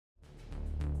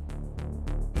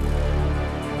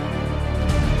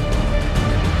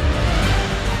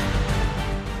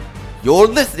You're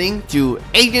listening to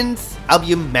Agents of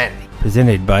Humanity,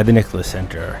 presented by the Nicholas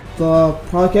Center. The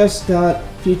podcast that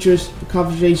features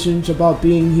conversations about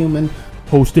being human,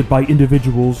 hosted by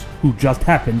individuals who just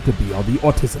happen to be on the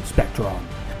autism spectrum.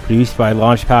 Produced by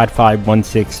Launchpad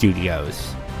 516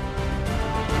 Studios.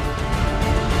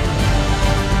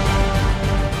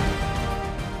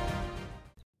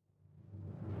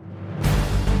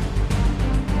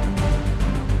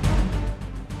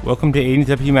 Welcome to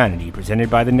Agents of Humanity, presented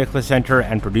by the Nicholas Center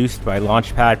and produced by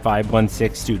Launchpad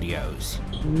 516 Studios.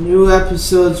 New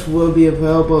episodes will be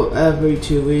available every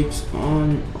 2 weeks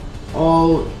on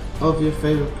all of your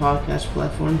favorite podcast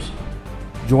platforms.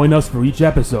 Join us for each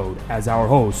episode as our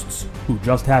hosts, who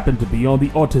just happen to be on the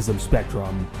autism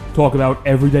spectrum, talk about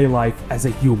everyday life as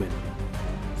a human.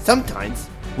 Sometimes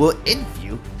we'll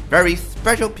interview very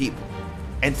special people,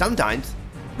 and sometimes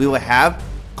we will have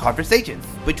conversations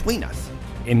between us.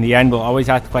 In the end, we'll always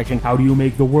ask the question, how do you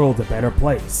make the world a better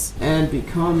place? And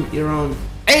become your own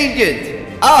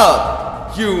Agent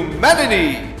of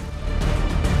Humanity!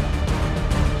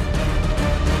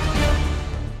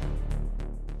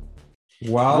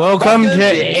 Welcome to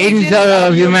Agents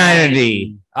of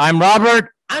Humanity. I'm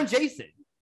Robert. I'm Jason.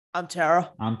 I'm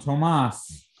Tara. I'm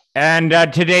Tomas. And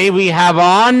today we have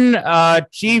on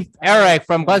Chief Erik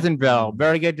from Pleasantville.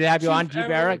 Very good to have you on, Chief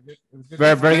Erik.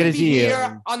 Very good to see you.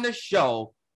 Here on the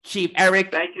show, Chief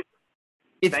Erik. Thank you.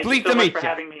 It's Thank pleased you so to much meet for you.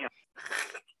 having me on.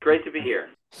 Great to be here.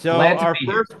 So Glad to our be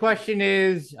first question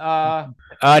is, tell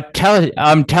us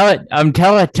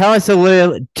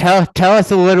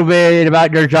a little bit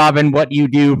about your job and what you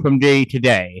do from day to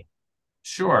day.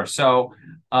 Sure. So,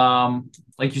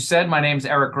 like you said, my name's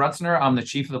Erik Grutzner. I'm the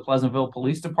chief of the Pleasantville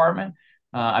Police Department.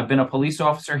 I've been a police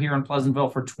officer here in Pleasantville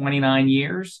for 29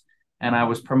 years, and I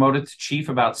was promoted to chief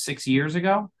about 6 years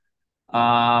ago.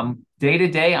 Day to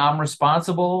day, I'm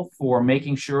responsible for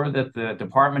making sure that the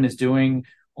department is doing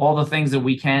all the things that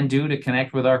we can do to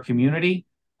connect with our community.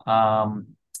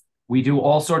 We do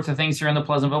all sorts of things here in the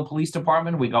Pleasantville Police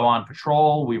Department. We go on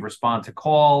patrol, we respond to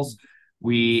calls,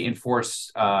 we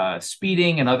enforce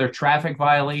speeding and other traffic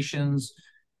violations.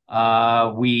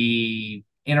 We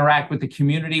interact with the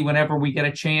community whenever we get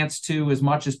a chance to, as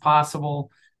much as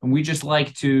possible. And we just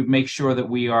like to make sure that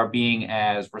we are being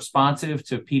as responsive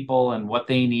to people and what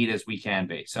they need as we can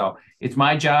be. So it's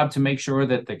my job to make sure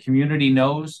that the community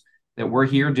knows that we're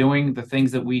here doing the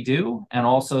things that we do, and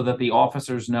also that the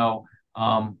officers know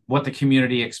what the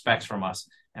community expects from us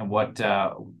and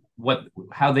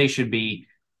how they should be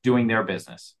doing their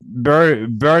business.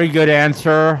 Very good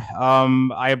answer.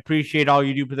 I appreciate all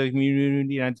you do for the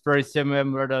community, and it's very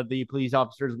similar to the police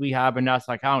officers we have in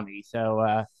Nassau County.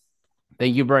 So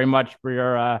thank you very much for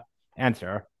your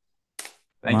answer.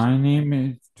 My name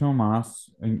is Tomas.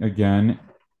 Again,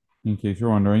 in case you're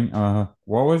wondering,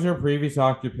 what was your previous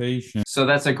occupation? So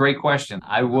that's a great question.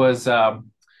 I was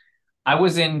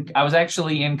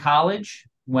actually in college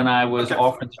when I was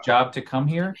offered the job to come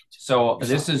here. So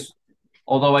this is,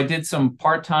 although I did some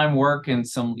part-time work and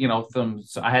some,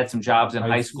 I had some jobs in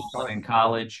high school and in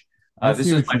college. This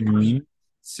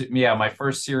is my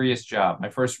first serious job, my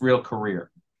first real career.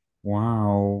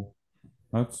 Wow,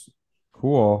 that's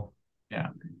cool. Yeah.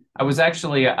 I was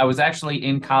actually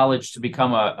in college to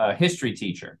become a history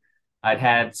teacher. I'd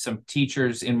had some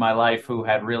teachers in my life who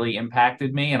had really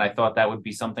impacted me, and I thought that would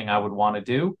be something I would want to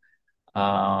do.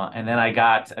 And then I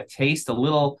got a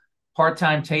little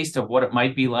part-time taste of what it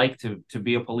might be like to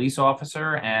be a police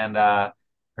officer, and I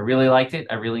really liked it.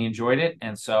 I really enjoyed it,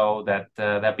 and so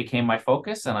that became my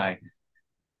focus. And I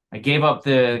gave up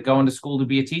the going to school to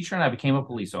be a teacher, and I became a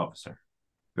police officer.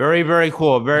 Very, very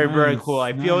cool. Very cool.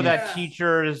 I feel that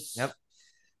teachers. Yep.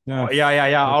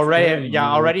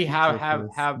 Already have a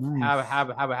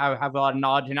lot of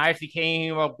knowledge, and I actually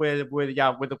came up with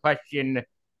a question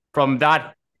from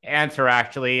that answer.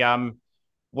 Actually,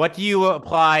 what do you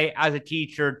apply as a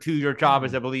teacher to your job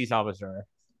as a police officer?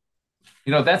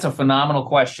 That's a phenomenal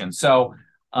question. So,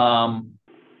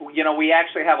 we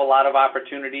actually have a lot of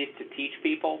opportunities to teach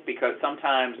people, because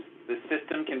sometimes the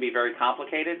system can be very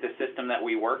complicated, the system that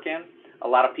we work in. A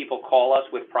lot of people call us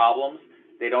with problems.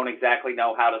 They don't exactly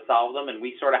know how to solve them, and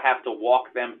we sort of have to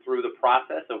walk them through the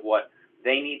process of what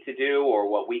they need to do or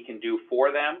what we can do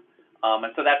for them.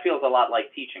 And so that feels a lot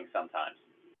like teaching sometimes.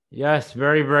 Yes,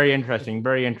 very, very interesting.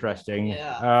 Very interesting.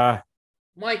 Yeah.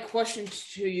 My question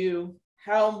to you,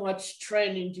 how much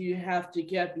training do you have to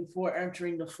get before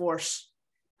entering the force?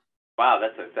 Wow,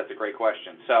 that's a great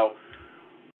question. So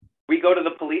we go to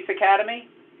the police academy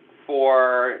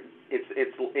for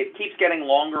it keeps getting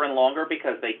longer and longer,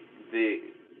 because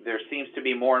there seems to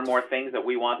be more and more things that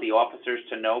we want the officers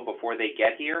to know before they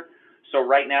get here. So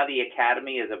right now the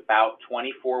academy is about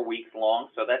 24 weeks long.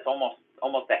 So that's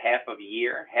almost a half a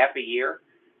year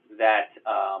that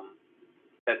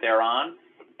that they're on.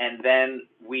 And then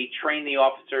we train the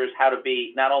officers how to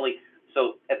be not only,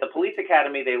 so at the police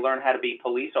academy, they learn how to be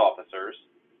police officers.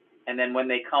 And then when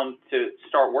they come to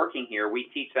start working here, we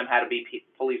teach them how to be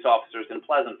police officers in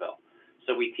Pleasantville.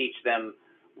 So we teach them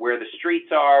where the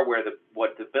streets are,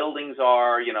 what the buildings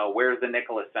are, you know, where's the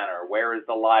Nicholas Center, where is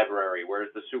the library,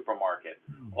 where's the supermarket,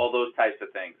 all those types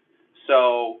of things.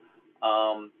 So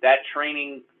that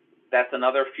training, that's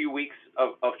another few weeks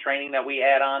of training that we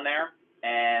add on there.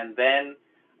 And then,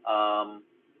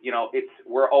 you know,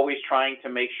 we're always trying to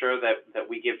make sure that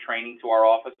we give training to our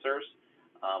officers,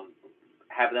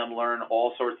 have them learn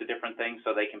all sorts of different things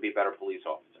so they can be better police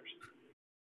officers.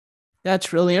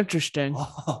 That's really interesting.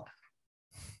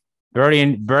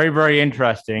 Very, very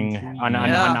interesting on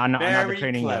how the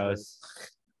training goes.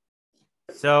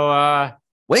 So,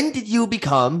 when did you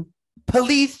become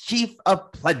police chief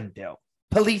of Pleasantville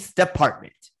Police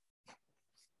Department?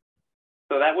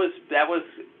 So it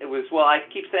was, well, I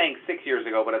keep saying 6 years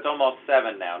ago, but it's almost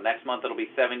 7 now. Next month it'll be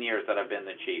 7 years that I've been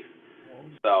the chief.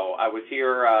 So I was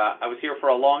here for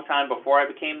a long time before I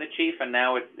became the chief, and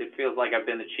now it feels like I've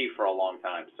been the chief for a long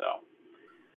time. So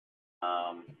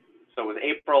it was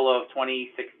April of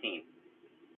 2016.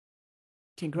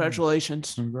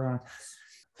 Congratulations. Congrats.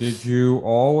 Did you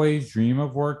always dream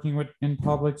of working in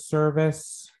public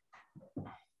service?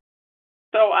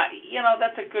 So you know,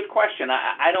 that's a good question.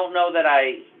 I don't know that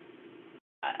I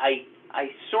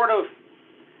sort of,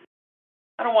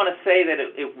 I don't want to say that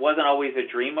it wasn't always a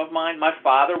dream of mine. My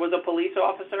father was a police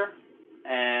officer,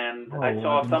 and I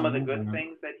saw some of the good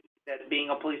things that being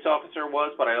a police officer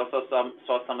was, but I also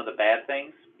saw some of the bad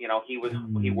things. You know, he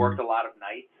worked a lot of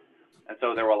nights, and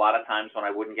so there were a lot of times when I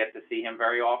wouldn't get to see him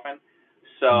very often.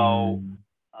 So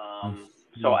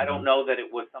so I don't know that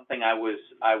it was something I was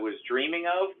dreaming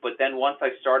of, but then once I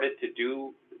started to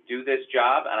do this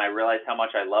job, and I realized how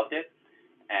much I loved it,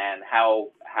 and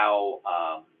how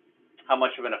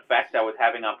much of an effect I was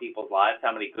having on people's lives,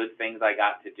 how many good things I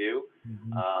got to do,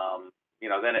 you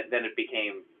know, then it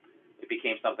became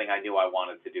something I knew I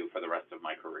wanted to do for the rest of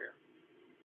my career.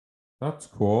 That's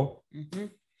cool.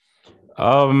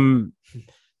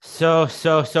 So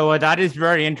that is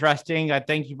very interesting.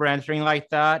 Thank you for answering like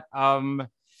that. I'm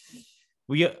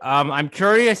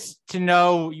curious to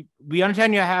know. We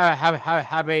understand you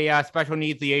have a special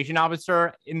needs liaison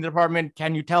officer in the department.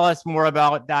 Can you tell us more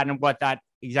about that and what that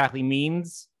exactly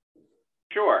means?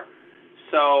 Sure.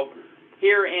 So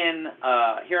here in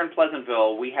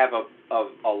Pleasantville, we have a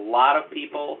lot of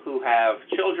people who have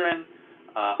children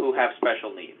who have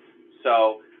special needs.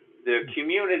 So the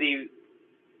community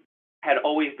had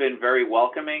always been very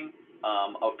welcoming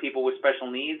of people with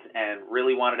special needs, and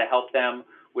really wanted to help them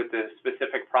with the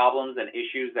specific problems and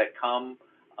issues that come,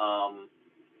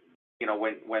 you know,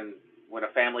 when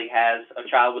a family has a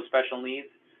child with special needs.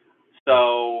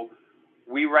 So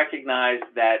we recognized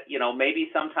that, you know,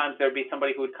 maybe sometimes there'd be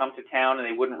somebody who would come to town and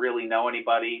they wouldn't really know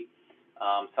anybody.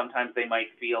 Sometimes they might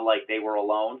feel like they were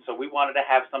alone. So we wanted to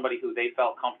have somebody who they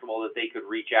felt comfortable that they could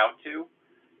reach out to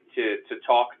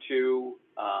talk to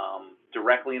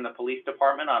directly in the police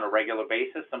department on a regular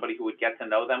basis, somebody who would get to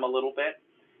know them a little bit,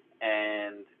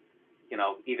 and, you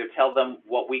know, either tell them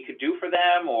what we could do for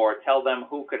them or tell them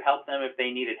who could help them if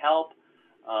they needed help.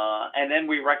 And then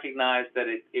we recognized that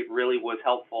it really was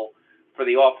helpful for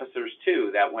the officers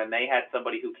too, that when they had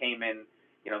somebody who came in,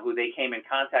 you know, who they came in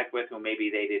contact with, who maybe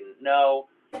they didn't know,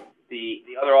 the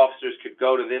other officers could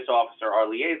go to this officer, our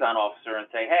liaison officer, and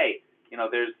say, hey, you know,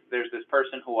 there's this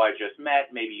person who I just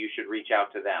met, maybe you should reach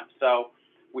out to them. So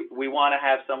we want to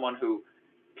have someone who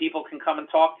people can come and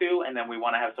talk to, and then we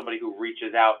want to have somebody who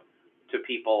reaches out to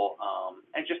people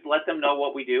and just let them know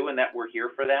what we do and that we're here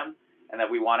for them and that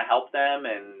we want to help them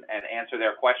and answer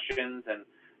their questions, and,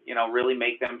 you know, really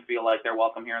make them feel like they're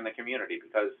welcome here in the community,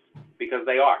 because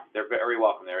they are. They're very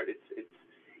welcome there.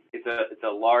 It's a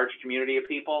large community of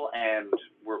people, and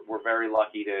we're very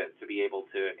lucky to be able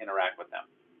to interact with them.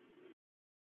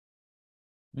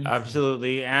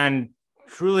 Absolutely. And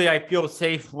truly, I feel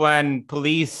safe when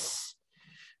police,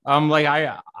 like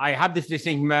I have this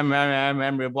distinct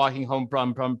memory of walking home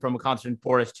from a concert in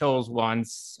Forest Hills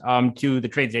once, to the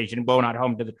train station, well, not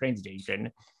home, to the train station.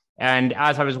 And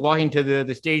as I was walking to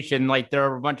the station, like, there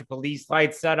were a bunch of police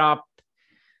lights set up,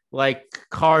 like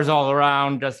cars all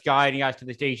around, just guiding us to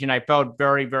the station. I felt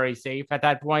very, very safe at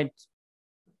that point.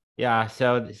 Yeah.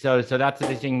 So that's a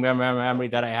distinct memory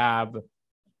that I have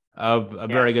of a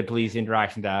very good police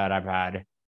interaction that I've had.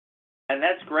 And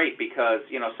that's great, because,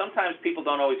 you know, sometimes people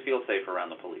don't always feel safe around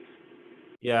the police.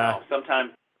 Yeah.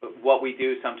 Sometimes what we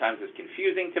do sometimes is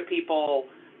confusing to people.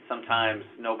 Sometimes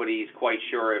nobody's quite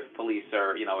sure if police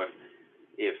are,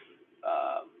 if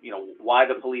why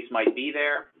the police might be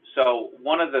there. So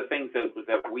one of the things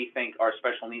that we think our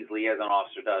special needs liaison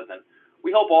officer does, and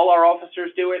we hope all our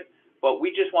officers do it, but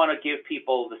we just want to give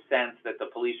people the sense that the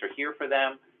police are here for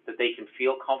them, that they can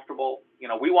feel comfortable.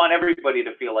 We want everybody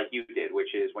to feel like you did,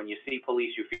 which is when you see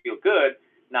police, you feel good,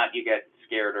 not you get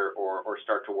scared or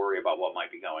start to worry about what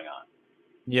might be going on.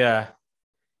 Yeah.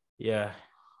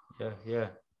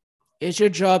 Is your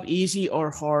job easy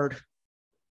or hard?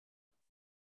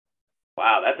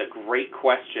 Wow, that's a great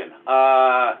question.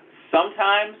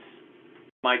 Sometimes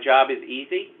my job is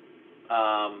easy.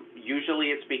 Usually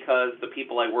it's because the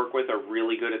people I work with are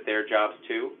really good at their jobs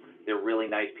too. They're really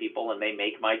nice people and they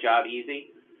make my job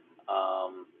easy.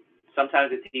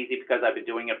 Sometimes it's easy because I've been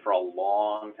doing it for a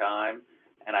long time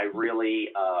and I really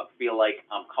feel like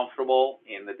I'm comfortable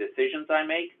in the decisions I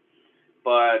make.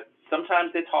 But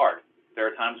sometimes it's hard. There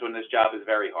are times when this job is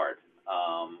very hard.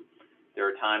 There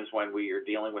are times when we are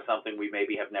dealing with something we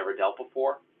maybe have never dealt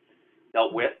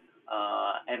with.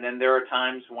 And then there are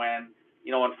times when,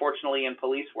 unfortunately in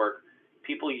police work,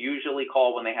 people usually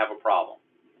call when they have a problem.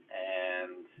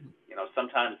 And,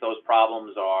 sometimes those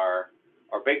problems are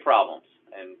big problems.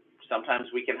 And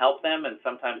sometimes we can help them and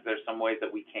sometimes there's some ways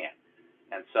that we can't.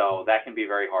 And so that can be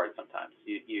very hard sometimes.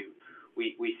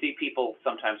 We see people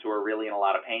sometimes who are really in a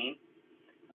lot of pain.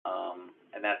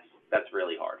 And that's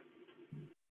really hard.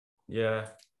 Yeah.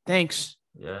 Thanks.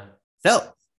 Yeah.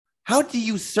 So, how do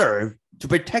you serve to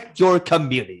protect your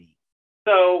community?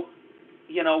 So,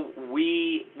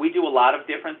 we do a lot of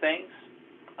different things.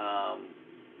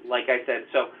 Like I said,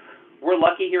 so we're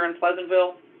lucky here in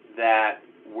Pleasantville that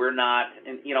we're not,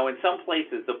 in some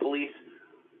places the police,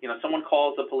 someone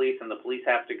calls the police and the police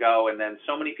have to go, and then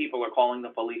so many people are calling the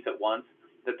police at once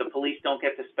that the police don't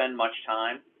get to spend much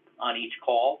time on each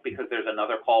call because there's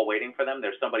another call waiting for them.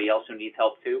 There's somebody else who needs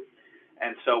help too.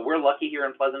 And so we're lucky here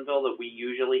in Pleasantville that we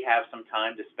usually have some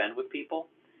time to spend with people.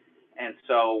 And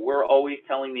so we're always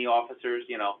telling the officers,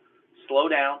 slow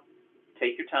down,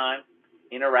 take your time,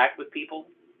 interact with people,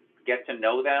 get to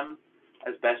know them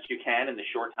as best you can in the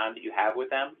short time that you have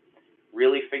with them,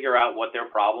 really figure out what their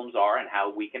problems are and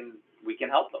how we can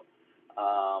help them.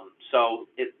 So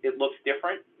it looks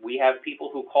different. We have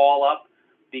people who call up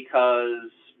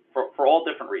because for all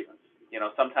different reasons.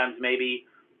 Sometimes maybe,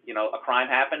 a crime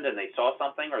happened and they saw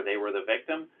something or they were the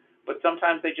victim, but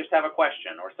sometimes they just have a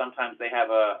question or sometimes they have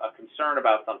a concern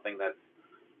about something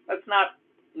that's not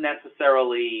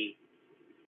necessarily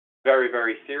very,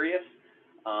 very serious.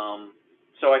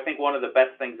 So I think one of the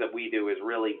best things that we do is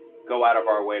really go out of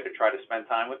our way to try to spend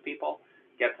time with people,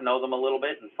 get to know them a little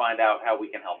bit and find out how we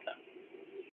can help them.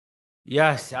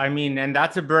 Yes, I mean, and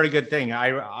that's a very good thing.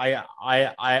 I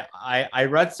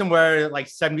read somewhere like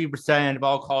 70% of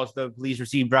all calls the police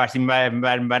receive are actually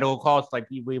medical calls, like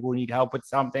people who need help with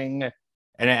something.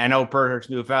 And I know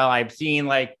personally, I've seen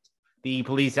like the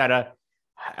police had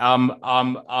an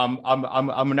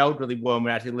elderly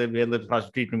woman actually lives across the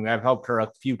street from me. I've helped her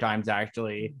a few times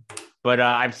actually, but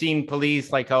I've seen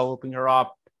police like helping her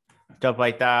up, stuff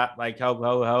like that, like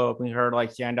helping her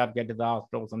like stand up, get to the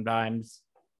hospital sometimes.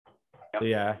 Yep. So,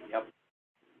 yeah. Yep.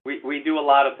 We do a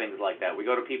lot of things like that. We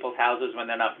go to people's houses when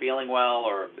they're not feeling well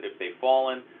or if they've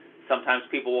fallen. Sometimes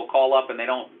people will call up and they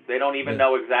don't even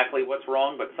know exactly what's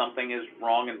wrong, but something is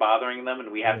wrong and bothering them, and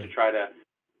we have to try to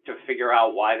figure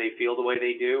out why they feel the way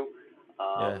they do.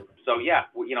 So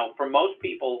for most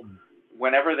people,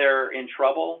 whenever they're in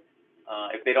trouble,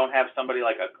 if they don't have somebody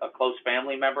like a close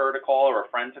family member to call or a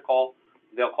friend to call,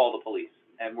 they'll call the police,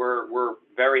 and we're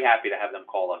very happy to have them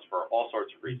call us for all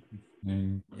sorts of reasons.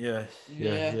 Yes.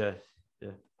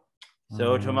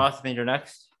 So, Tomas, I think you're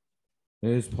next.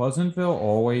 Is Pleasantville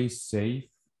always safe?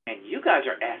 And you guys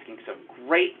are asking some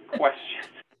great questions.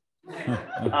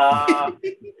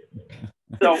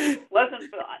 So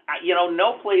Pleasantville,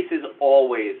 no place is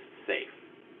always safe,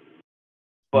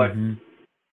 but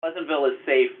Pleasantville is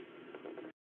safe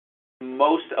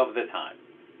most of the time,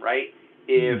 right?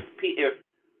 If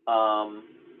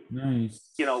nice.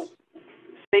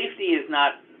 Safety is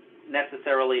not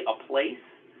necessarily a place.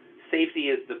 Safety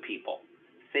is the people.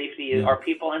 Safety is our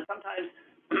people, and sometimes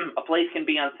a place can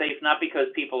be unsafe not because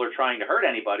people are trying to hurt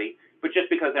anybody, but just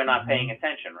because they're not paying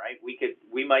attention, right?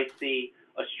 We might see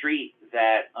a street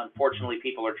that unfortunately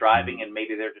people are driving and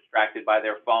maybe they're distracted by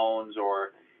their phones,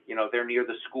 or they're near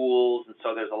the schools and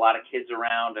so there's a lot of kids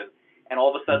around, and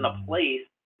all of a sudden a place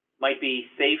might be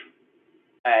safe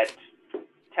at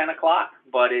 10 o'clock,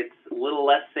 but it's a little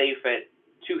less safe at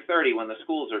 2:30 when the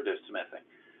schools are dismissing.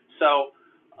 So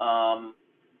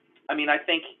I mean, I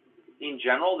think in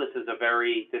general,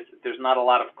 there's not a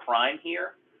lot of crime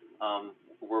here.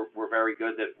 We're very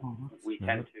good that we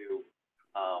tend to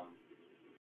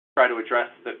try to address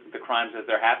the crimes as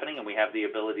they're happening, and we have the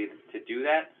ability to do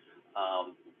that.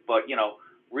 But,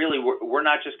 really, we're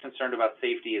not just concerned about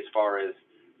safety as far as,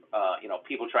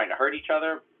 people trying to hurt each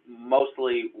other.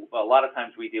 Mostly, a lot of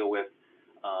times we deal with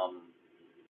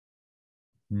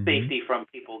safety from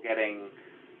people getting,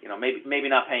 maybe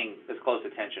not paying as close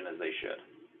attention as they should.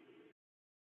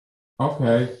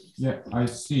 Okay. Yeah, I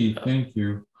see. Thank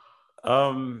you.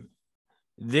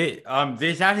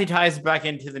 This actually ties back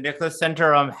into the Nicholas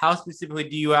Center. How specifically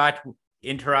do you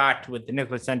interact with the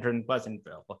Nicholas Center in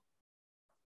Pleasantville?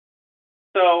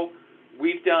 So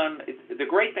the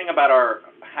great thing about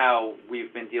how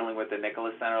we've been dealing with the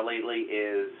Nicholas Center lately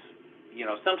is,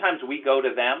 sometimes we go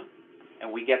to them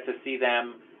and we get to see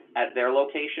them at their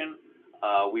location.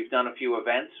 We've done a few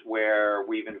events where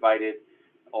we've invited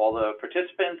all the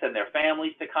participants and their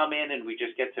families to come in, and we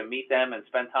just get to meet them and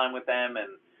spend time with them and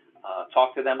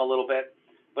talk to them a little bit.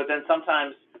 But then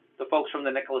sometimes the folks from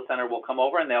the Nicholas Center will come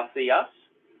over and they'll see us.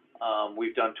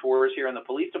 We've done tours here in the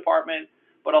police department,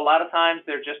 but a lot of times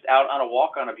they're just out on a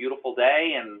walk on a beautiful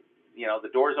day, and the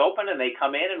doors open and they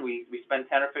come in, and we spend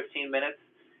 10 or 15 minutes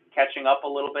catching up a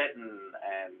little bit and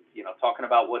talking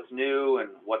about what's new and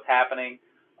what's happening.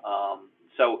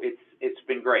 So it's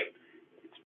been great.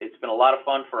 It's been a lot of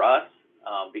fun for us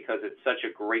because it's such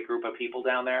a great group of people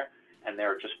down there, and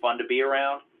they're just fun to be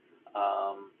around.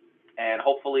 And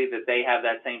hopefully that they have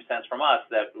that same sense from us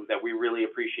that we really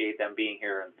appreciate them being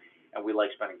here and we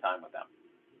like spending time with them.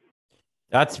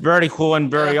 That's very cool and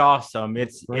very awesome.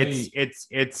 It's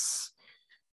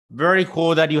very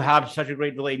cool that you have such a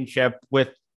great relationship with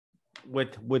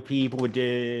people with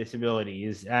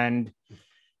disabilities. And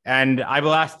I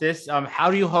will ask this: how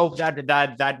do you hope that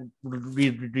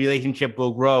relationship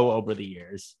will grow over the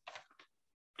years?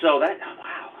 So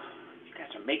wow, you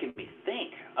guys are making me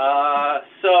think.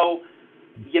 So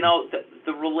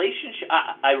the relationship.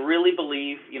 I really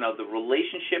believe the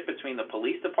relationship between the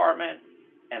police department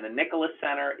and the Nicholas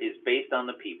Center is based on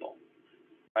the people,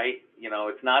 right?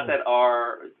 It's not that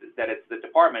it's the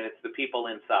department; it's the people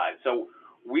inside. So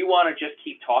we want to just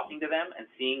keep talking to them and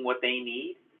seeing what they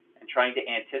need, and trying to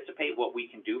anticipate what we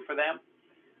can do for them.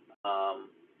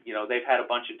 They've had a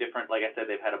bunch of different, like I said,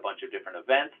 they've had a bunch of different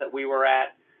events that we were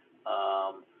at.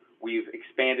 We've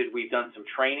expanded. We've done some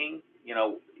training.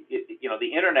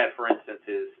 The internet, for instance,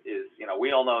 is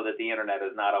we all know that the internet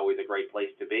is not always a great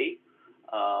place to be.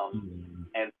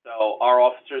 And so our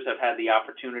officers have had the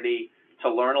opportunity to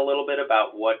learn a little bit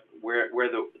about where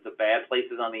the bad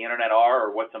places on the internet are,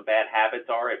 or what some bad habits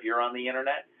are if you're on the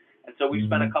internet. And so we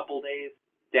spent a couple days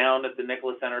down at the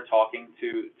Nicholas Center talking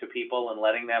to people and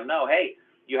letting them know, hey,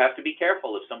 you have to be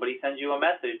careful. If somebody sends you a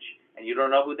message and you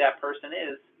don't know who that person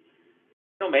is,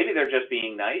 maybe they're just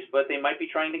being nice, but they might be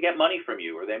trying to get money from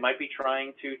you, or they might be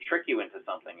trying to trick you into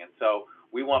something. And so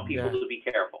we want people to be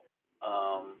careful.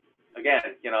 Again,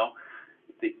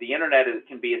 the internet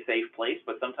can be a safe place,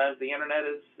 but sometimes the internet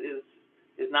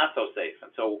is not so safe.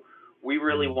 And so we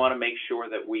really want to make sure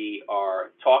that we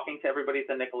are talking to everybody at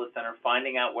the Nicholas Center,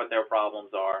 finding out what their problems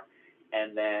are,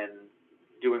 and then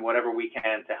doing whatever we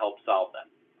can to help solve them.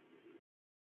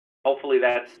 Hopefully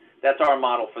that's our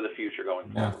model for the future going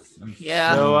forward.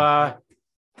 Yeah.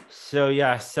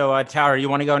 So Tower, you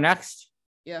want to go next?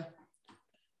 Yeah.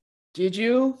 Did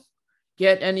you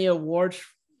get any awards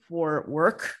for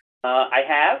work? I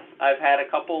have. I've had a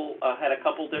couple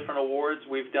different awards.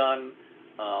 We've done.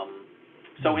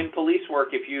 So in police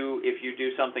work, if you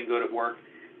do something good at work,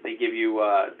 they give you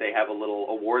they have a little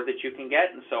award that you can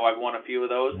get, and so I've won a few of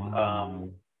those. Wow.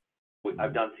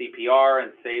 I've done CPR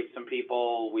and saved some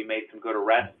people. We made some good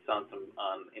arrests on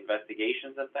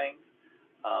investigations and things.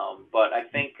 But I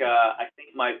think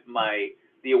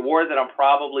the award that I'm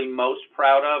probably most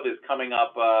proud of is coming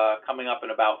up in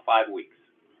about 5 weeks.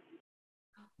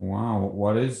 Wow,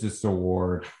 what is this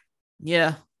award?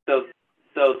 Yeah. So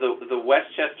the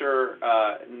Westchester,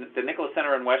 the Nicholas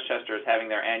Center in Westchester is having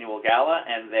their annual gala,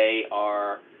 and they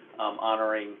are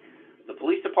honoring the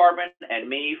police department and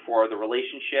me for the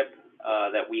relationship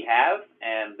that we have,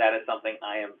 and that is something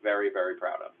I am very, very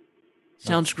proud of.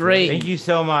 Sounds great. Thank you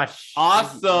so much.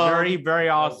 Awesome. Very, very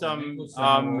awesome.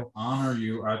 Will honor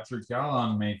you at your gala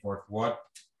on May 4th. What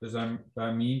does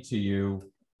that mean to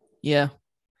you? Yeah.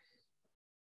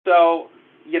 So,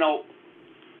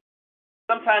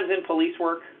 sometimes in police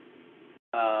work,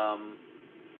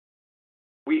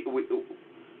 we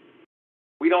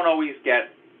don't always get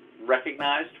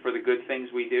recognized for the good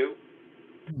things we do.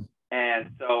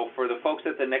 And so for the folks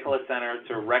at the Nicholas Center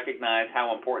to recognize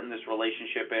how important this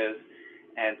relationship is,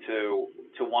 and to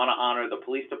want to honor the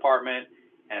police department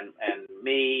and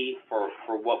me for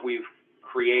what we've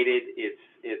created,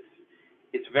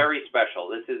 it's very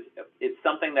special. It's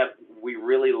something that we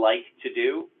really like to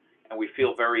do, and we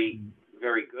feel very,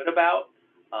 very good about.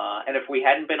 And if we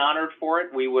hadn't been honored for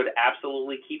it, we would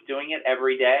absolutely keep doing it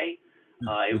every day.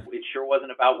 It sure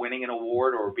wasn't about winning an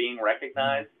award or being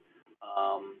recognized.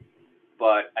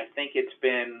 But I think it's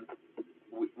been,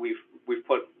 we've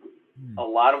put a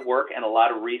lot of work and a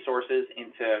lot of resources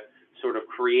into sort of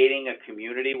creating a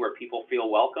community where people feel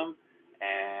welcome.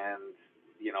 And,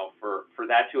 you know, for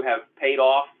that to have paid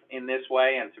off in this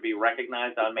way and to be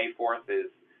recognized on May 4th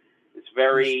it's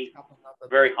very,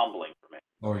 very humbling for me.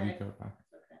 Oh, you go back.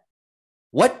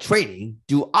 What training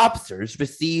do officers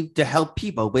receive to help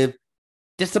people with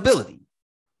disability?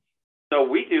 So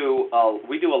we do a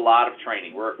lot of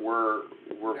training.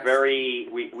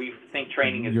 We think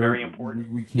training is very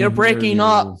important. You're breaking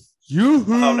up. Oh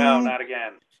no, not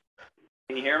again.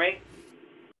 Can you hear me?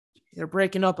 You're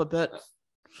breaking up a bit.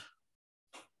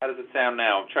 How does it sound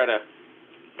now? Try to.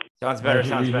 Sounds better.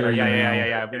 Yeah. I'm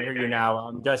gonna hear you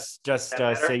now. Just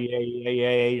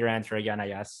say your answer again, I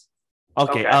guess.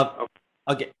 Okay.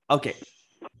 Okay.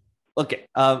 Look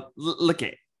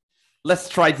it. Let's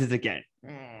try this again.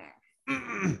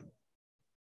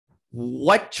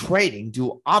 What training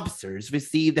do officers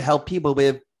receive to help people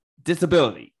with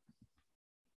disability?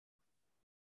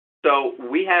 So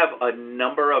we have a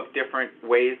number of different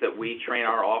ways that we train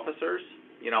our officers.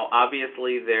 You know,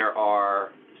 obviously there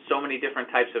are so many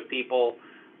different types of people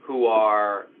who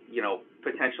are, you know,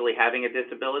 potentially having a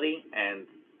disability, and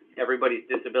everybody's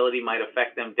disability might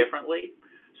affect them differently.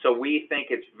 So we think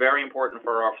it's very important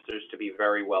for our officers to be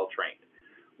very well trained.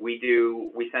 We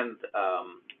send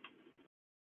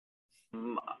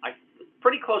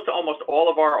pretty close to almost all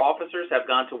of our officers have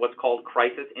gone to what's called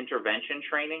crisis intervention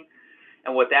training.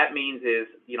 And what that means is,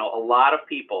 you know, a lot of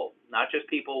people, not just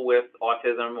people with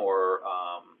autism or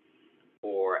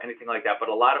anything like that, but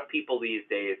a lot of people these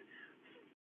days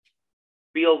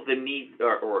feel the need,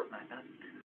 or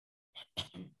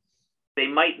they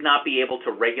might not be able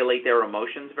to regulate their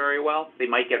emotions very well. They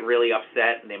might get really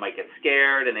upset, and they might get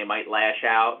scared, and they might lash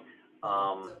out.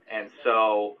 And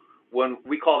so when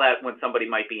we call that when somebody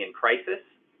might be in crisis,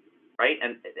 right?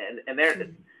 And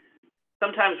there,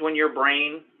 sometimes when your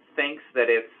brain thinks that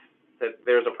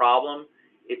there's a problem,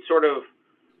 it sort of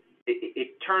it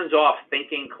turns off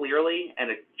thinking clearly, and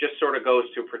it just sort of goes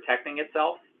to protecting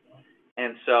itself.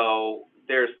 And so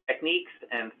there's techniques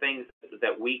and things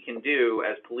that we can do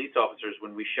as police officers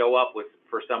when we show up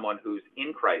for someone who's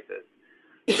in crisis,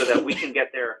 so that we can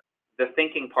get the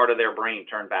thinking part of their brain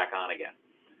turned back on again.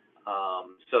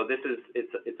 So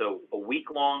it's a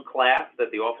week-long class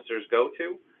that the officers go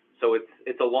to. So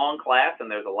it's a long class, and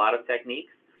there's a lot of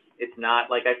techniques. It's not,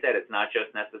 like I said, it's not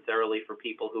just necessarily for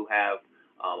people who have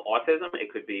autism.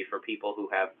 It could be for people who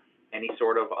have any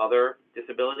sort of other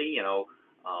disability, you know,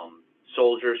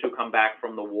 soldiers who come back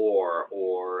from the war,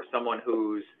 or someone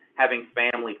who's having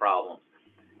family problems.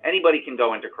 Anybody can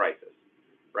go into crisis,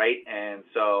 right? And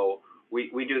so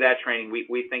we do that training.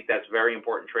 We think that's very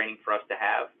important training for us to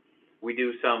have. We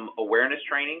do some awareness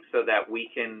training so that we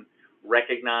can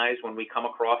recognize when we come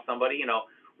across somebody. You know,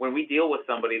 when we deal with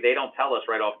somebody, they don't tell us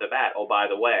right off the bat, oh, by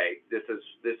the way, this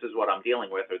is what I'm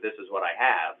dealing with, or this is what I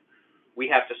have. We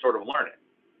have to sort of learn it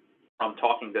from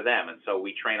talking to them. And so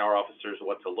we train our officers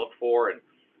what to look for, and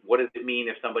what does it mean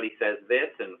if somebody says this,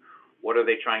 and what are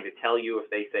they trying to tell you if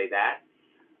they say that.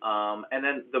 And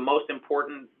then the most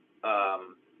important, I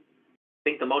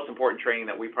think the most important training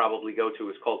that we probably go to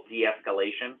is called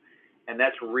de-escalation. And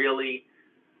that's really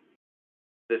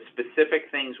the specific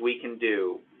things we can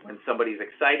do when somebody's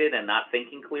excited and not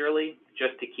thinking clearly,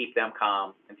 just to keep them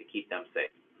calm and to keep them safe.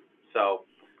 So,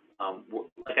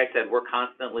 like I said, we're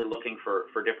constantly looking for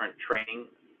different training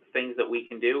things that we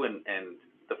can do. And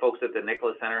the folks at the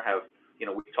Nicholas Center have, you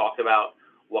know, we've talked about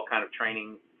what kind of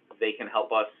training they can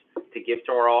help us to give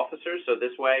to our officers. So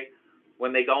this way,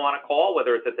 when they go on a call,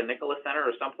 whether it's at the Nicholas Center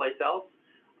or someplace else,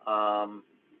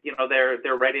 you know,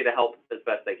 they're ready to help as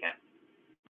best they can.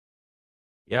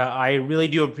 Yeah, I really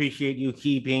do appreciate you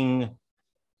keeping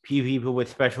people with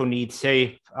special needs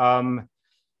safe.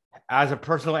 As a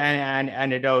personal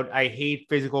anecdote, I hate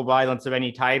physical violence of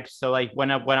any type. So like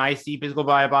when I see physical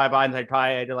violence, I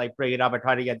try to like bring it up. I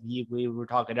try to get we were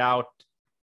talking out.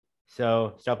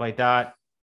 So stuff like that.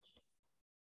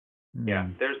 Yeah,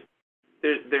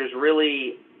 there's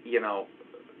really, you know,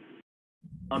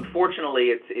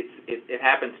 unfortunately, it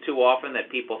happens too often that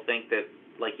people think that,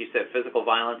 like you said, physical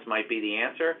violence might be the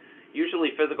answer.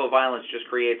 usually physical violence just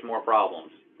creates more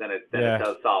problems than it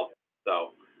does solve.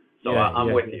 So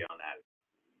I'm with you on that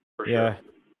for sure.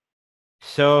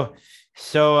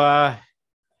 So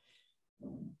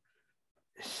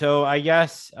I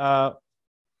guess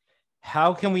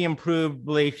how can we improve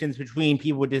relations between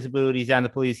people with disabilities and the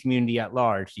police community at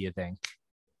large, do you think?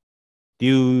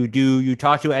 Do you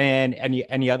talk to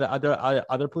any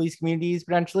other police communities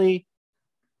potentially?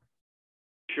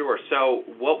 Sure. So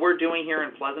what we're doing here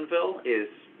in Pleasantville is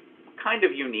kind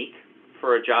of unique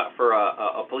for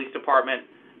a police department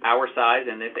our size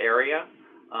in this area.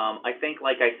 I think,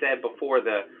 like I said before,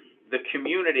 the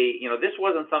community, this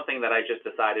wasn't something that I just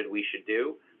decided we should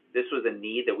do. This was a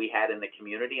need that we had in the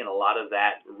community, and a lot of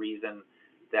that reason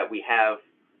that we have,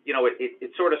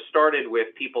 it sort of started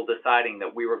with people deciding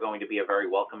that we were going to be a very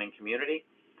welcoming community.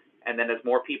 And then as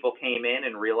more people came in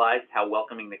and realized how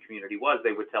welcoming the community was,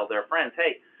 they would tell their friends,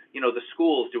 hey, the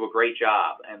schools do a great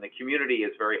job and the community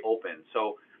is very open.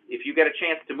 So if you get a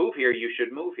chance to move here, you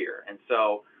should move here. And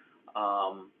so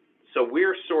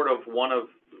we're sort of one of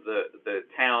the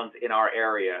towns in our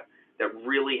area that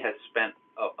really has spent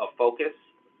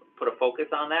put a focus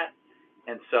on that.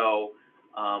 And so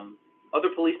other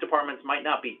police departments might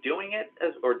not be doing it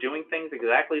or doing things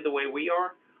exactly the way we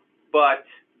are, but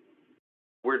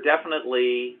we're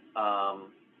definitely,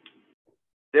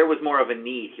 there was more of a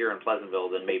need here in Pleasantville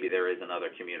than maybe there is in other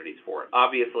communities for it.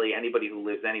 Obviously, anybody who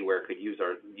lives anywhere could use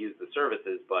the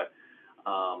services, but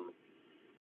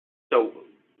so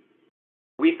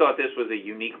we thought this was a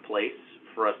unique place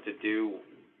for us to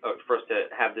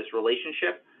have this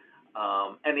relationship.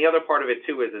 And the other part of it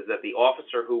too is that the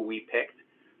officer who we picked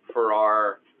for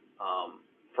our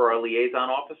liaison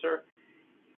officer,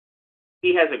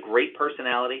 he has a great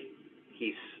personality.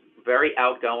 He's very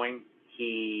outgoing.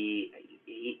 He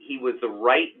was the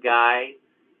right guy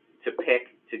to pick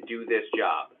to do this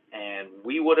job. And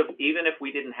we would have, even if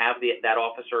we didn't have that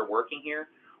officer working here,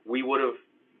 we would have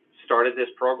started this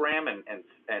program and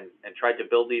tried to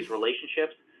build these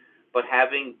relationships. But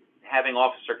having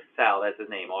Officer Casal, that's his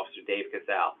name, Officer Dave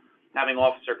Casal, having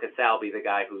Officer Casal be the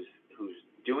guy who's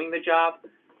doing the job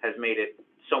has made it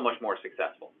so much more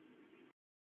successful.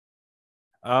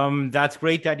 That's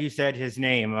great that you said his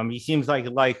name. He seems like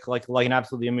an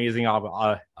absolutely amazing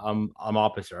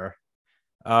officer.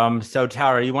 So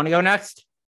Tara, you want to go next?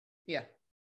 Yeah.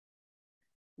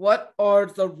 What are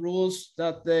the rules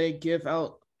that they give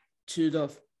out to the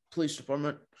police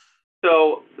department?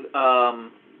 So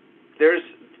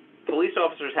police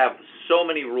officers have so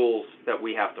many rules that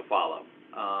we have to follow.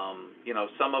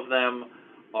 Some of them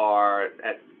are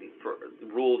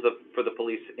rules for the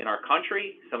police in our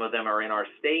country. Some of them are in our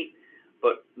state,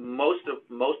 but most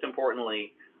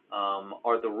importantly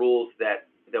are the rules that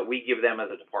we give them as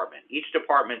a department. Each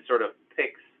department sort of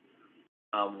picks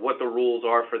what the rules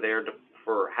are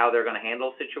for how they're going to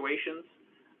handle situations.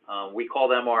 We call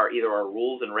them either our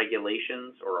rules and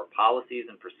regulations or our policies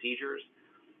and procedures,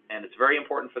 and it's very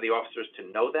important for the officers to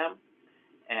know them,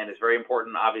 and it's very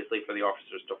important, obviously, for the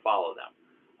officers to follow them.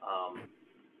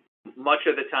 Much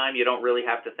of the time, you don't really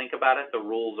have to think about it. The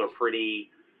rules are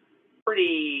pretty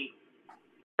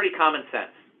common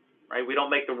sense, right? We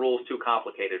don't make the rules too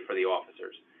complicated for the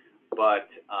officers. But,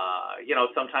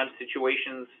 sometimes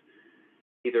situations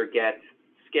either get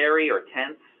scary or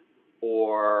tense,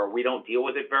 or we don't deal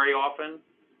with it very often.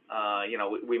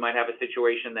 We might have a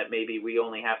situation that maybe we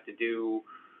only have to do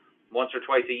once or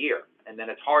twice a year. And then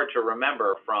it's hard to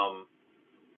remember from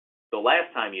the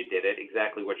last time you did it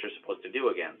exactly what you're supposed to do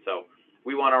again. So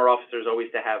we want our officers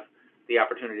always to have the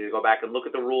opportunity to go back and look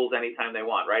at the rules anytime they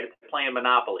want, right? It's playing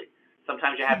Monopoly.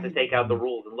 Sometimes you have to take out the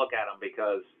rules and look at them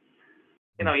because,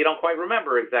 you don't quite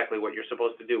remember exactly what you're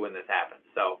supposed to do when this happens.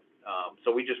 So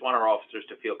we just want our officers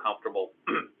to feel comfortable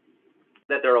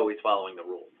that they're always following the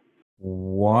rules.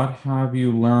 What have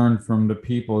you learned from the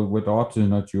people with autism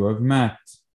that you have met?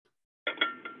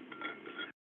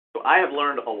 So I have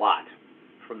learned a lot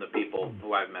from the people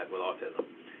who I've met with autism.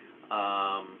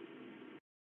 I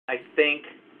think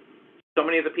so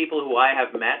many of the people who I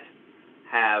have met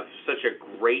have such a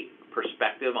great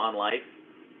perspective on life.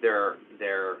 They're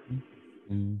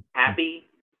happy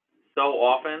so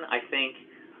often. I think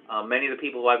many of the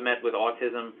people who I've met with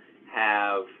autism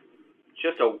have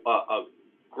just a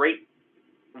great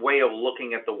way of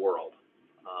looking at the world.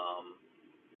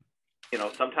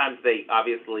 Sometimes they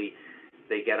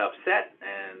get upset,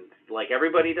 and like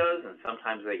everybody does, and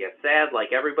sometimes they get sad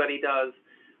like everybody does.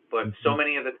 But so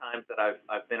many of the times that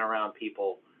I've been around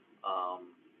people,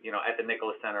 at the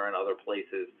Nicholas Center and other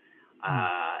places,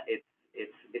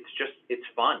 it's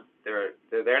fun. They're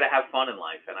there to have fun in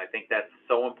life, and I think that's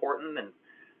so important and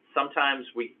sometimes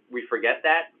we forget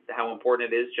that, how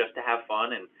important it is just to have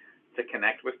fun and to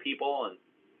connect with people and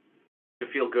to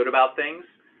feel good about things.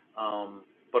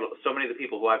 But so many of the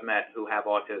people who I've met who have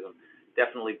autism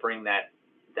definitely bring that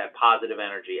positive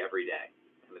energy every day.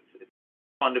 And it's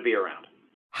fun to be around.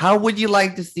 How would you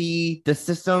like to see the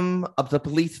system of the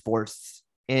police force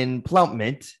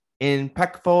implement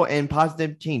impactful and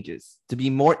positive changes to be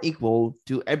more equal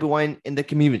to everyone in the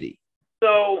community?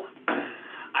 So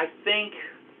I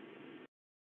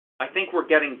think we're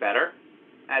getting better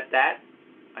at that.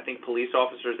 I think police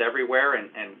officers everywhere and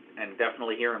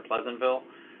definitely here in Pleasantville,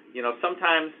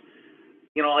 sometimes,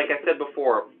 like I said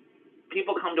before,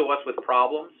 people come to us with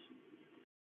problems,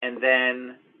 and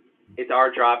then it's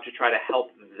our job to try to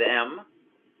help them,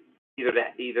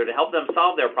 either to help them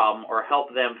solve their problem or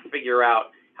help them figure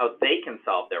out how they can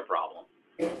solve their problem.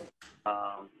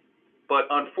 But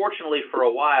unfortunately, for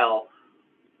a while,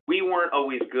 we weren't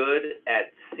always good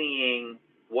at seeing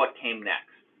what came next,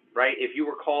 right? If you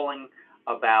were calling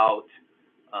about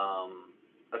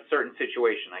a certain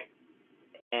situation,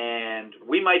 and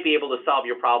we might be able to solve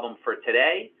your problem for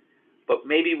today, but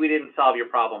maybe we didn't solve your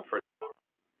problem for tomorrow.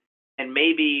 And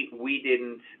maybe we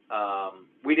didn't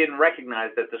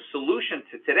recognize that the solution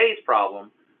to today's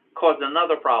problem caused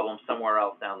another problem somewhere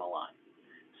else down the line.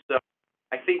 So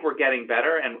I think we're getting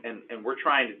better, and we're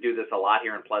trying to do this a lot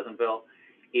here in Pleasantville,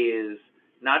 is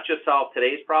not just solve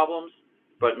today's problems,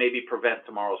 but maybe prevent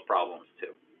tomorrow's problems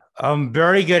too.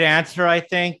 Very good answer, I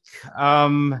think.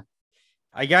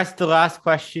 I guess the last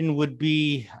question would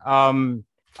be,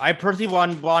 I personally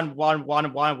want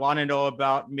to know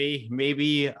about me.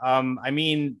 Maybe, I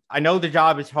mean, I know the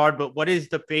job is hard, but what is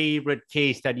the favorite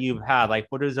case that you've had? Like,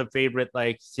 what is a favorite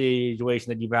situation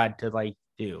that you've had to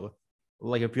do,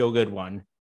 like a feel good one?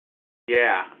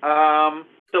 Yeah.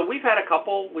 So we've had a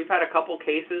couple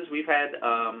cases. We've had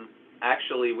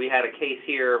actually we had a case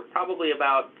here probably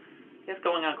about, I guess,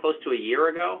 going on close to a year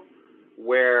ago,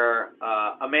 where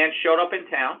a man showed up in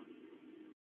town.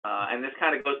 And this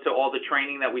kind of goes to all the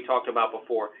training that we talked about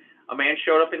before. A man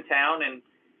showed up in town, and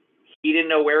he didn't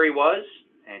know where he was,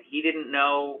 and he didn't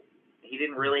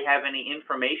really have any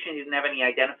information. He didn't have any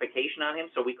identification on him,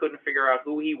 so we couldn't figure out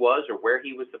who he was or where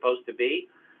he was supposed to be.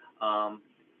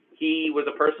 He was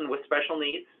a person with special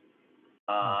needs,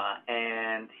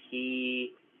 and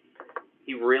he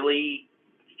really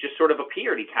just sort of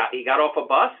appeared. He got off a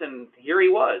bus, and here he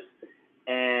was.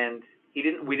 And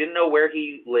we didn't know where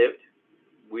he lived.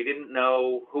 We didn't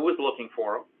know who was looking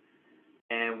for him.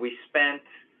 And we spent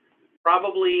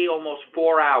probably almost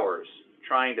 4 hours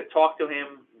trying to talk to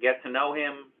him, get to know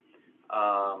him,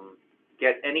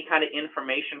 get any kind of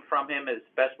information from him as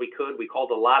best we could. We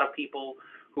called a lot of people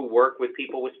who work with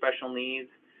people with special needs.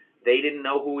 They didn't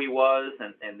know who he was,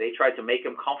 and they tried to make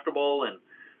him comfortable, and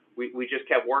we just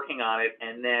kept working on it.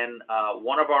 And then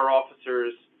one of our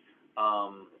officers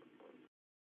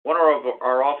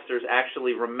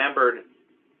actually remembered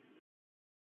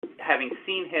having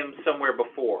seen him somewhere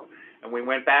before. And we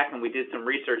went back and we did some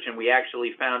research, and we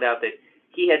actually found out that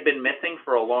he had been missing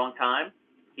for a long time.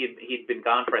 He'd been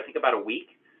gone for, I think, about a week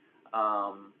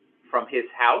from his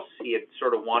house. He had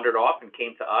sort of wandered off and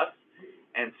came to us.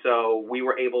 And so we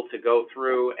were able to go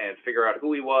through and figure out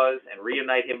who he was and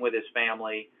reunite him with his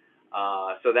family.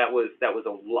 So there were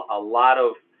a lot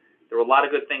of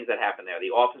good things that happened there.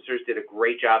 The officers did a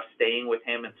great job staying with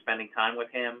him and spending time with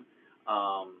him.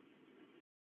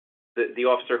 The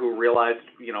officer who realized,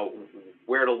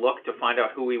 where to look to find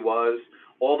out who he was,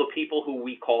 all the people who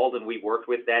we called and we worked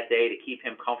with that day to keep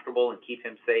him comfortable and keep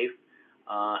him safe.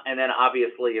 And then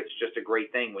obviously it's just a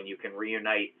great thing when you can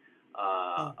reunite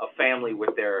a family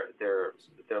with their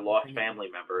lost family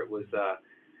member. It was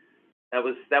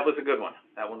that was a good one.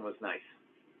 That one was nice.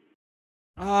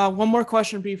 One more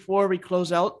question before we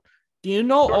close out. Do you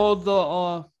know all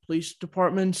the police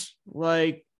departments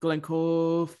like Glen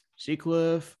Cove,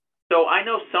 Seacliff? So I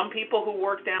know some people who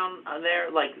work down there.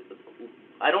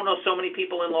 I don't know so many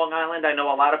people in Long Island. I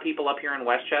know a lot of people up here in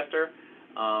Westchester.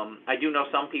 I do know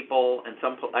some people, and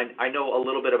I know a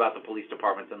little bit about the police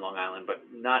departments in Long Island, but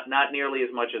not nearly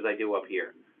as much as I do up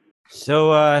here.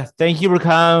 So thank you for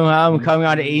coming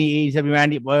on to 87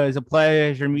 Randy. It was a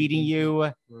pleasure meeting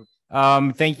you.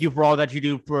 Thank you for all that you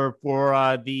do for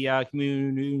the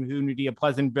community of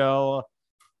Pleasantville.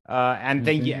 And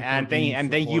thank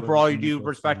you for all you do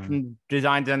for Spectrum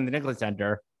Designs and the Nicholas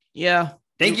Center. Yeah.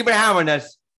 Thank you for having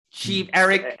us, Chief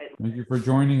Erik. Thank you for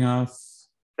joining us.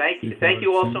 Thank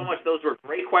you all so much. Those were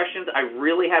great questions. I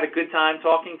really had a good time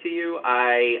talking to you.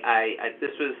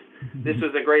 This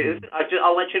was a great.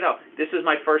 I'll let you know. This is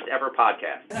my first ever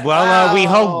podcast. Well, we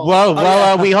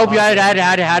hope. We hope you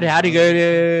had a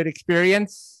good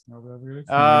experience.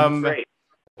 Great.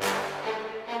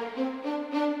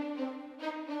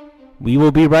 We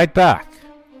will be right back.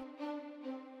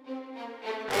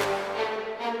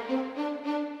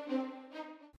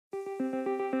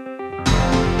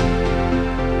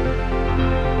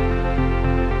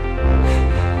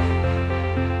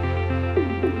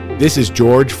 This is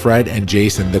George, Fred, and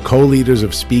Jason, the co-leaders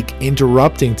of Speak,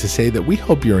 interrupting to say that we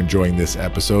hope you're enjoying this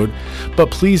episode, but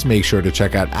please make sure to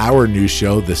check out our new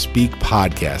show, The Speak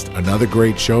Podcast, another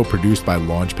great show produced by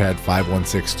Launchpad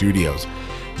 516 Studios.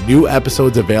 New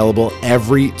episodes available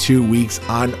every 2 weeks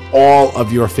on all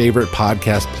of your favorite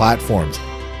podcast platforms.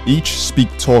 Each Speak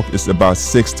Talk is about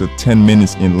 6 to 10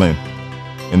 minutes in length,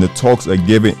 and the talks are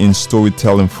given in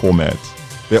storytelling formats.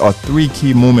 There are 3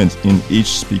 key moments in each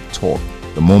Speak Talk: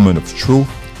 the moment of truth,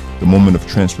 the moment of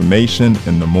transformation,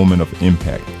 and the moment of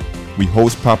impact. We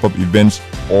host pop-up events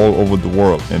all over the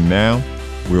world, and now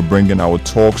we're bringing our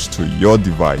talks to your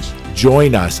device.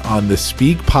 Join us on the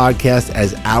Speak Podcast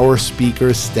as our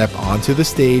speakers step onto the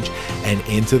stage and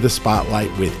into the spotlight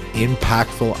with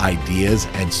impactful ideas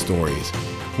and stories.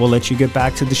 We'll let you get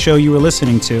back to the show you were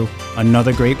listening to,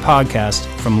 another great podcast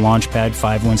from Launchpad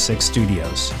 516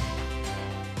 Studios.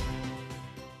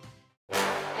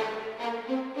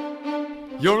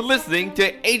 You're listening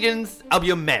to Agents of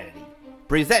Humanity,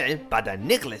 presented by the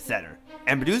Nicholas Center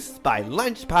and produced by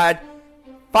Launchpad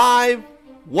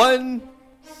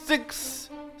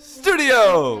 516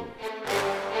 Studio.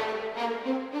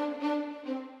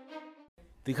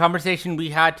 The conversation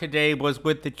we had today was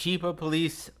with the Chief of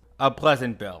Police of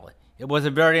Pleasantville. It was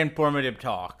a very informative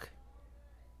talk.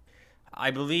 I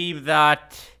believe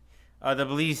that the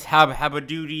police have a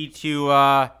duty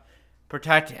to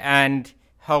protect and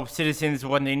help citizens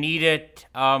when they need it,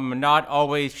 not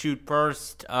always shoot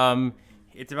first.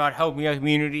 It's about helping a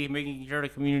community, making sure the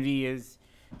community is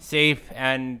safe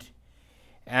and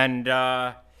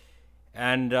well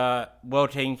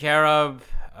taken care of.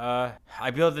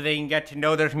 I feel that they can get to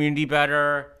know their community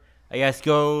better. I guess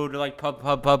go to like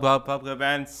public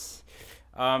events.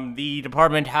 The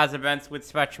department has events with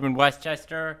Spectrum in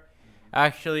Westchester,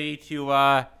 actually,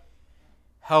 to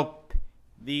help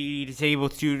the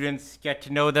disabled students get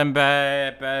to know them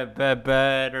better,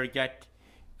 get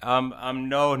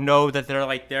know that they're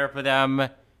like there for them,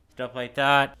 stuff like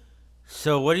that.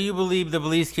 So what do you believe the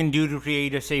police can do to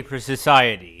create a safer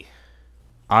society?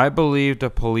 I believe the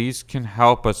police can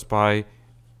help us by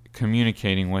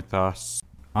communicating with us.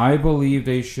 I believe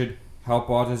they should help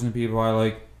autism people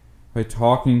by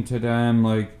talking to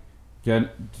them,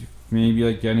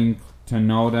 getting to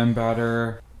know them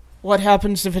better. What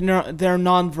happens if they're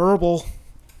nonverbal?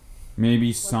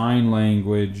 Maybe sign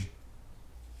language.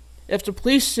 If the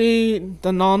police see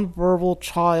the nonverbal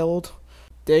child,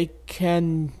 they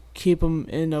can keep him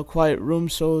in a quiet room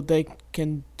so they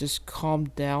can just calm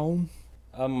down.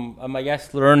 I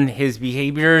guess learn his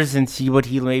behaviors and see what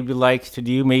he maybe likes to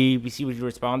do. Maybe see what he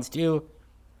responds to.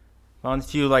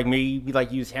 Maybe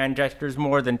use hand gestures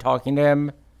more than talking to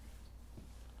him.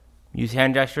 Use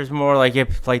hand gestures more,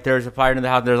 if there's a fire in the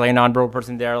house, there's a non-verbal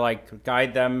person there,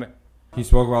 guide them. He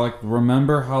spoke about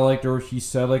remember how he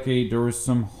said there was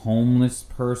some homeless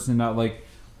person that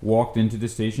walked into the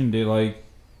station. They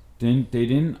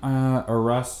didn't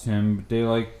arrest him, but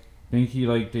they think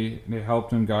they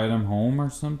helped him guide him home or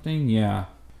something. Yeah,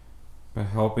 by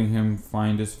helping him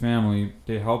find his family,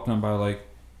 they helped him by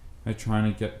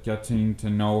trying to getting to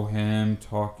know him,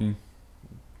 tell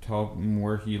him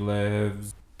where he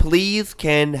lives. Police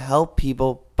can help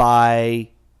people by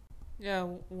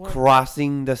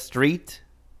crossing the street,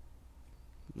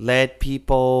 let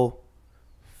people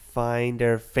find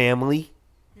their family,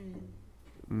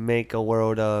 make a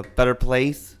world a better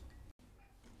place.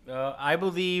 I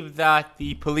believe that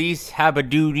the police have a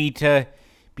duty to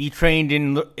be trained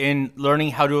in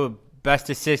learning how to best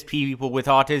assist people with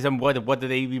autism, whether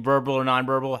they be verbal or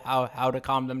nonverbal, how to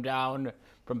calm them down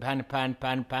from panic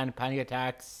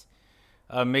attacks.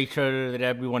 Make sure that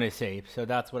everyone is safe. So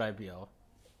that's what I feel.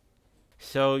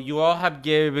 So you all have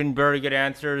given very good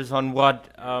answers on what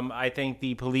I think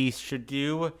the police should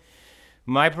do.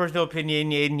 My personal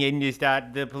opinion is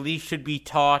that the police should be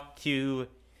taught to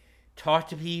talk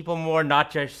to people more,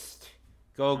 not just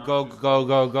go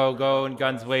and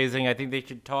guns blazing. I think they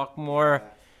should talk more.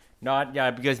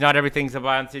 Because not everything's a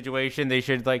violent situation. They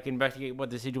should investigate what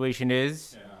the situation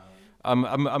is.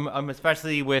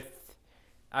 Especially with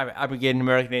African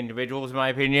American individuals, in my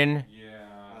opinion.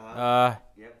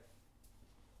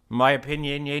 My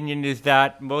opinion is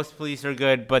that most police are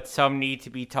good, but some need to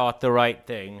be taught the right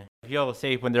thing. I feel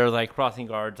safe when they're like crossing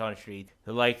guards on the street.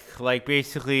 Like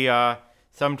basically,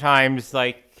 sometimes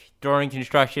like during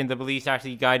construction, the police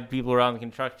actually guide people around the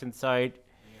construction site.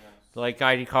 Like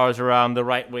guiding cars around the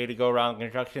right way to go around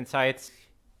construction sites.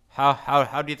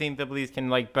 How do you think the police can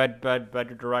like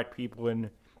better direct people in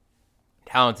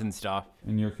towns and stuff?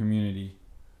 In your community?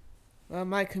 Well,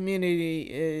 my community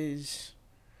is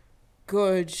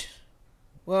good.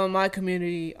 Well, in my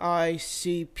community, I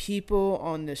see people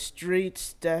on the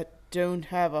streets that don't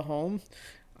have a home.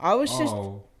 I was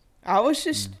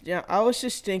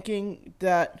just thinking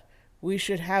that we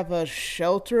should have a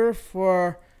shelter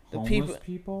for the homeless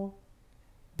people.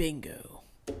 Bingo.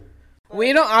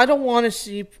 I don't want to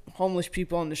see homeless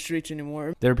people on the streets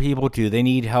anymore. They're people too. They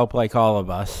need help like all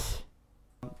of us.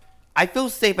 I feel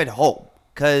safe at home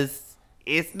because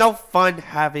it's no fun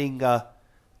having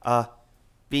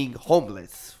being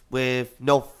homeless with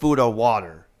no food or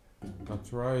water.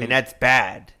 That's right. And that's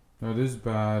bad. That is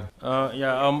bad. Overall,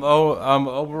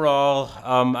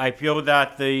 I feel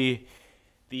that the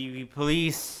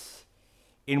police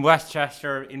in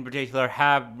Westchester, in particular,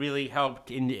 have really helped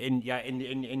in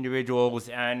individuals,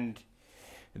 and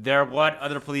they're what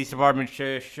other police departments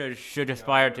should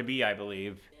aspire to be, I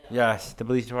believe. Yes, the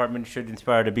police department should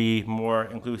aspire to be more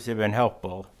inclusive and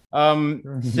helpful.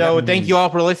 So thank you all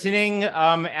for listening,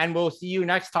 and we'll see you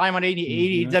next time on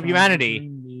 80s of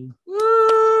Humanity.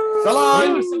 So long.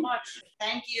 Thank you so much.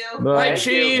 Thank you. Bye,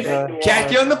 Chief.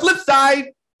 Catch you on the flip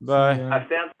side. Bye. That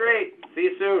sounds great. See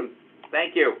you soon.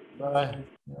 Thank you. Bye.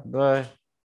 Bye.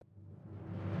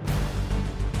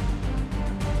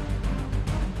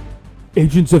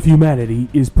 Agents of Humanity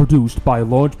is produced by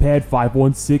Launchpad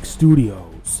 516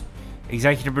 Studios.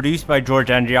 Executive produced by George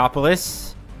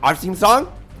Andriopoulos. Our theme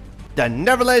song, The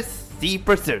Nevertheless Sea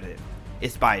Pursuited,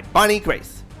 is by Bonnie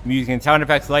Grace. Music and sound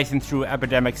effects licensed through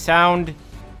Epidemic Sound.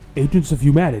 Agents of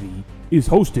Humanity is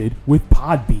hosted with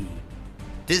Podbean.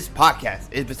 This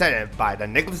podcast is presented by the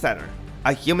Nicholas Center,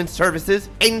 a human services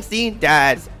agency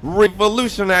that's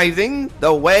revolutionizing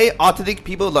the way autistic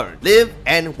people learn, live,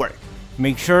 and work.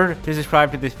 Make sure to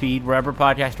subscribe to this feed wherever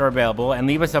podcasts are available and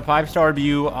leave us a 5-star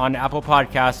review on Apple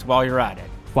Podcasts while you're at it.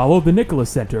 Follow the Nicholas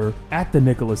Center at the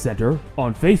Nicholas Center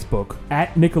on Facebook,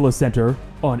 at Nicholas Center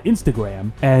on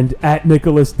Instagram, and at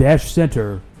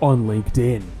Nicholas-Center on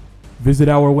LinkedIn. Visit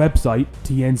our website,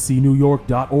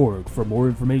 tncnewyork.org, for more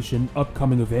information,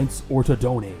 upcoming events, or to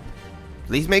donate.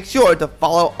 Please make sure to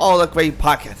follow all the great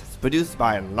podcasts produced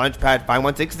by Launchpad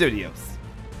 516 Studios.